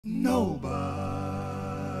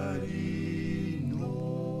Nobody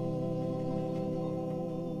knows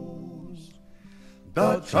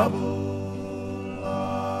the trouble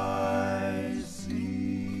I see.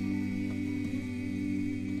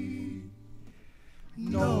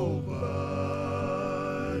 Nobody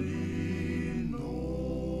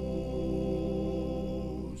knows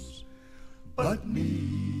but me.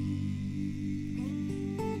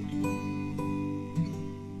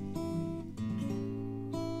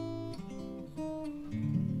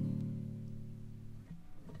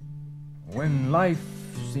 When life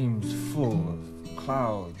seems full of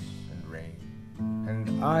clouds and rain,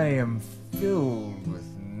 and I am filled with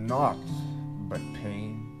naught but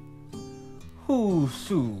pain, who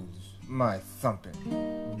soothes my thumping,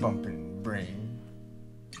 bumping brain?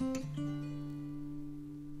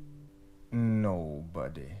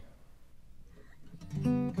 Nobody.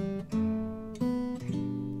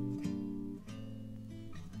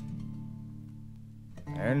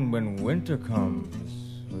 And when winter comes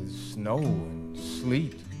with snow and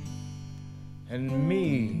sleet, and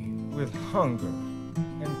me with hunger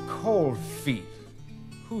and cold feet,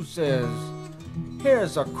 who says,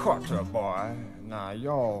 here's a quarter, boy, now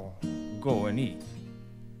y'all go and eat?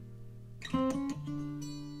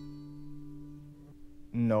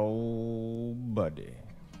 Nobody.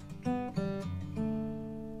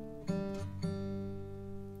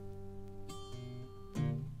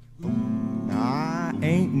 I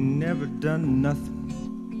ain't never done nothing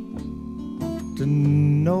to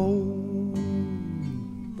nobody,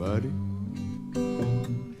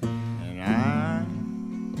 and I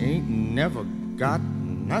ain't never got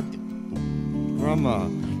nothing from a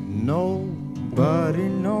nobody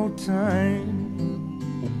no time.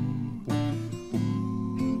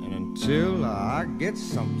 And until I get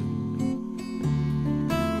something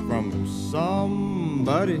from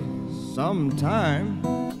somebody sometime,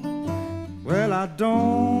 well, I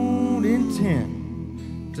don't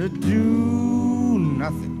intend to do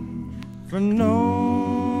nothing for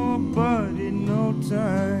nobody no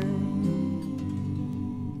time.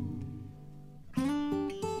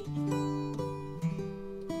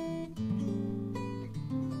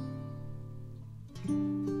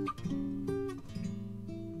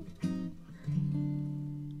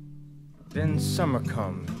 Then summer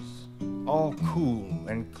comes, all cool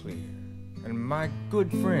and clear, and my good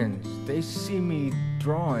friends, they see me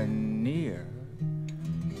drawing near.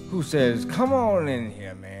 Who says, come on in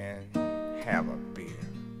here, man, have a beer?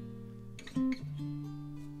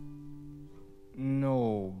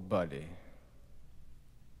 Nobody.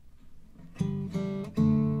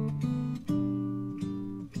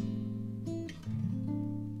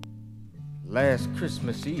 Last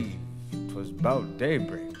Christmas Eve, 'twas 'bout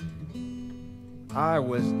daybreak, I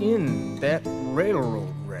was in that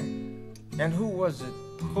railroad wreck. And who was it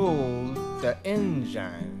pulled the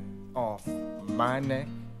engine off my neck?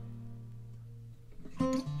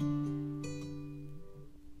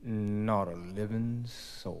 Not a living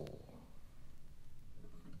soul.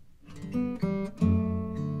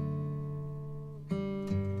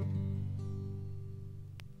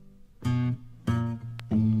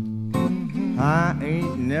 I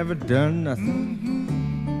ain't never done nothing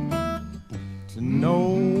to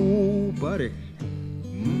nobody,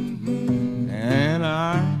 and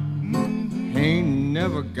I ain't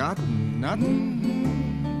never got nothing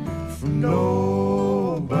from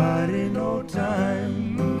nobody no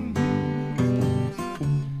time.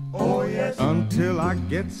 Oh yes, Until I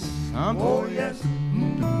get something, oh yes,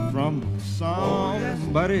 from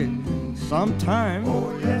somebody sometime.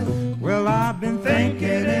 oh yes. Well, I've been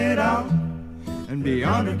Thinking it out, and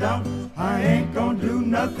beyond a doubt, I ain't gonna do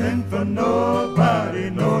nothing for nobody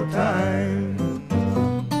no time.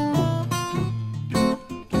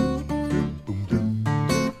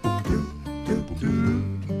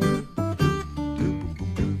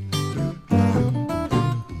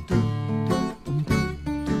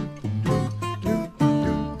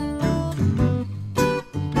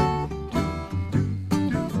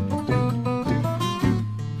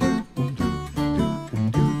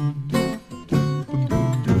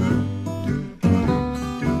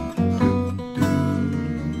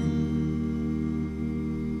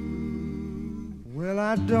 Well,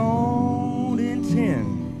 I don't intend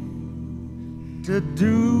to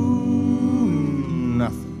do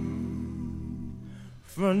nothing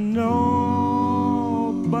for no